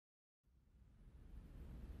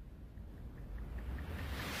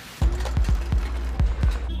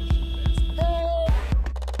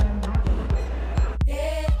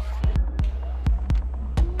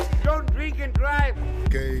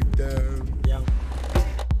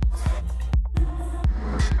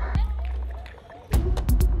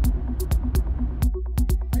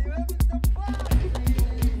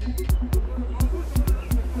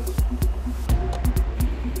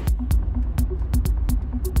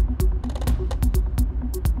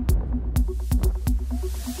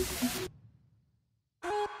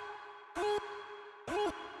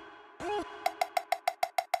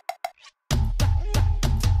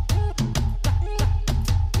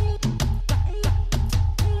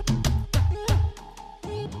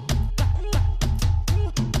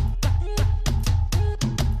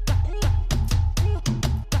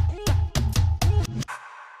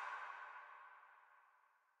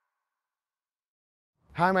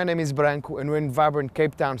Hi, my name is Branko and we're in vibrant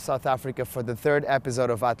Cape Town, South Africa for the third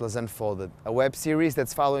episode of Atlas Unfolded, a web series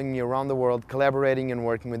that's following me around the world, collaborating and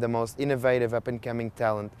working with the most innovative up-and-coming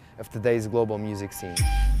talent of today's global music scene.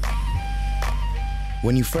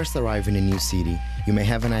 When you first arrive in a new city, you may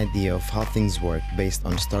have an idea of how things work based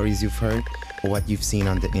on stories you've heard or what you've seen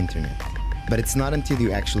on the internet. But it's not until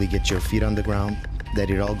you actually get your feet on the ground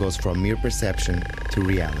that it all goes from mere perception to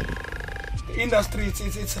reality. The industry,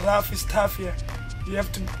 it's rough, it's tough here. You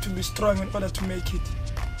have to be strong in order to make it.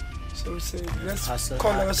 So we say, let's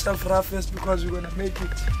call ourselves roughest because we're gonna make it.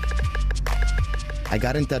 I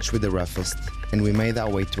got in touch with the roughest and we made our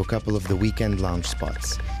way to a couple of the weekend lounge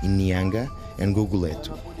spots in Nyanga and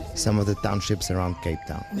Guguletu, some of the townships around Cape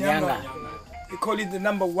Town. Nyanga. They call it the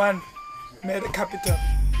 #1 murder capital.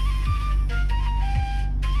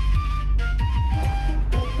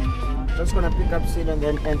 Just gonna pick up seed and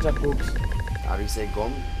then enter cooks. How do you say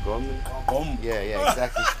gom? Gom? Gom. Yeah,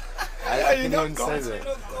 exactly. I can even say that.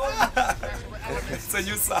 It's a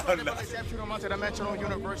new sound. Exceptional multidimensional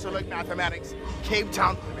universal like mathematics. Cape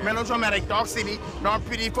Town, melodramatic, dark city,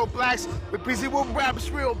 non-pity for blacks, with busy with raps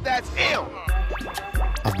real, that's ill.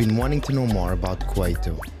 I've been wanting to know more about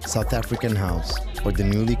Kwaito, South African house, or the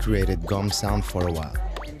newly created gom sound for a while.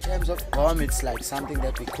 In terms of gom, it's like something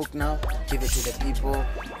that we cook now, give it to the people.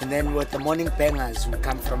 And then with the morning bangers, we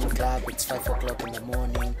come from the club, it's 5 o'clock in the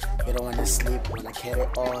morning, you don't want to sleep, you want to carry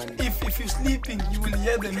on. If you're sleeping, you will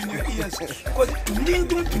hear them in your ears. Because it's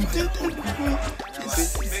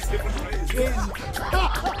crazy.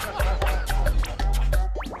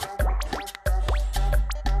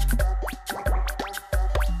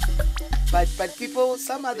 But people,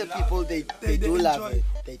 some other people, they do love it.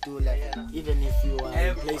 They do love it. Even if you are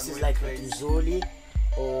in places like Zoli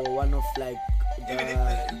or one of like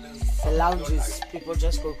the lounges, people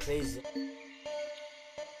just go crazy.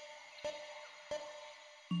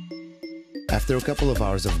 After a couple of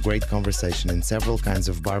hours of great conversation and several kinds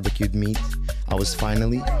of barbecued meat, I was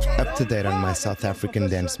finally up to date on my South African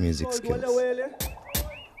dance music skills.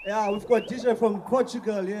 Yeah, we've got DJ from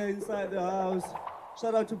Portugal here inside the house.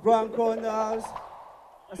 Shout out to Branko in the house.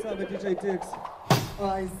 That's how the DJ takes.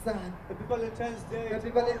 Oh, son. Happy Valentine's Day. Happy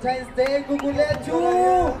Valentine's Day,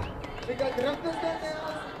 Guguletu. We got rappers in the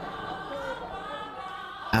house.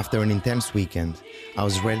 After an intense weekend, I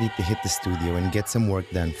was ready to hit the studio and get some work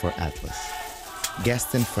done for Atlas.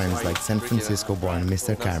 Guests and friends like San Francisco-born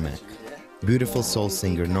Mr. Carmack, beautiful soul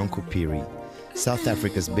singer Nonko Piri, South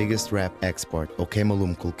Africa's biggest rap export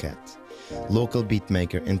Okemalum Kulket, local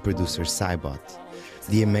beatmaker and producer Cybot,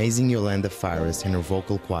 the amazing Yolanda Faris and her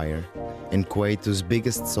vocal choir, and Kwaito's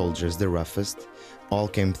biggest soldiers, the roughest, all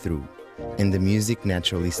came through, and the music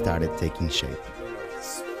naturally started taking shape.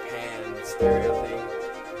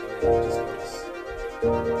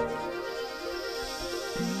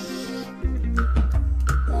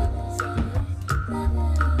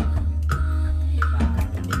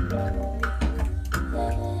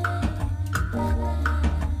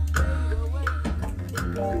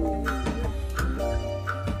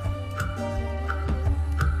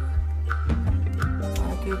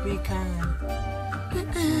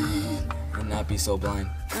 And not be so blind.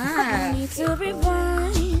 I need to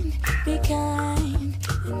rewind, be kind,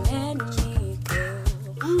 and let me go.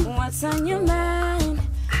 What's on your mind?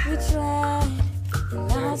 We tried, and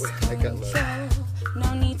lost control.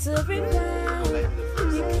 No need to rewind,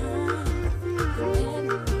 be kind, and let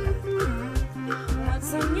me go.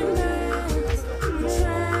 What's on your mind? We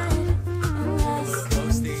tried, and lost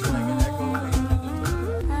control.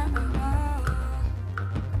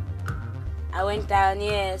 I went down,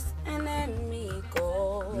 yes, and let me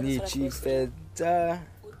go. Nichifedza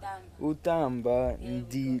utamba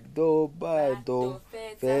ndidobado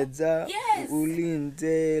fedza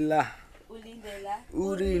ulindela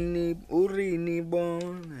urini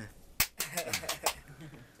bon.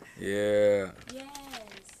 Yeah. Yes.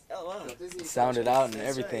 Oh, wow. Sounded out and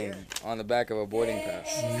everything on the back of a boarding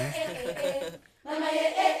pass.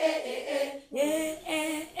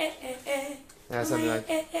 Yeah, something like,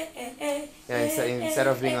 yeah, instead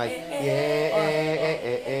of being like,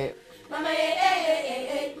 Hey,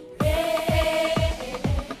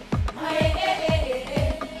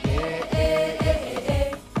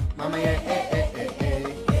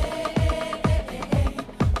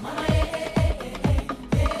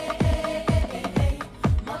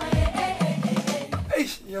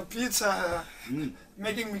 your pizza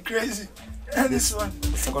making me crazy. And this one.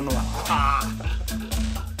 The second one.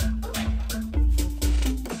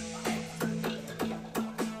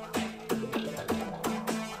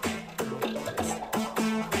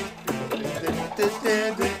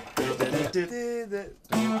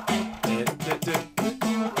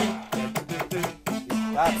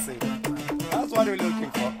 That's it. That's what we're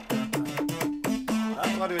looking for.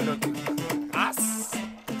 That's what we're looking for. Us.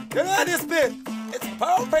 You know this bit? It's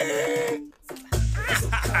perfect.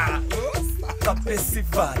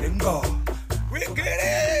 Festival and go. We get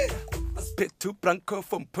it. I spit to Branko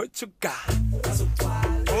from Portugal.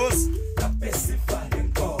 Os festival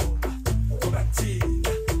and go. Brasil,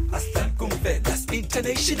 hasta con velas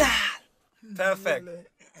international. Perfect.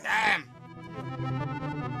 Damn.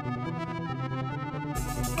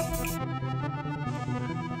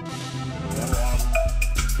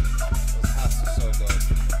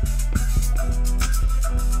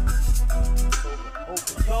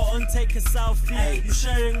 Go on, take a selfie. You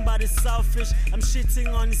sharing, but it's selfish. I'm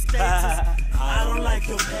shitting on his status. I don't like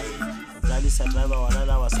your page.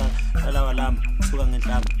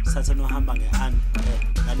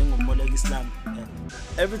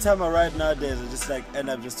 Every time I write nowadays, I just like end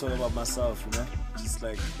up just talking about myself, you know? Just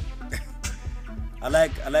like I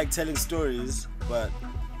like telling stories, but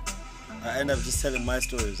I end up just telling my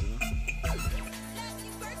stories, you know?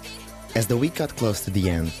 As the week got close to the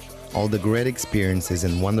end, all the great experiences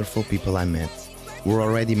and wonderful people I met were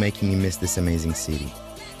already making me miss this amazing city.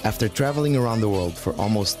 After traveling around the world for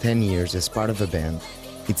almost 10 years as part of a band,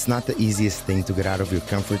 it's not the easiest thing to get out of your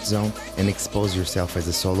comfort zone and expose yourself as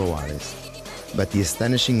a solo artist. But the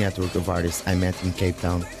astonishing network of artists I met in Cape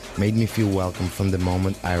Town made me feel welcome from the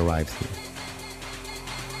moment I arrived here.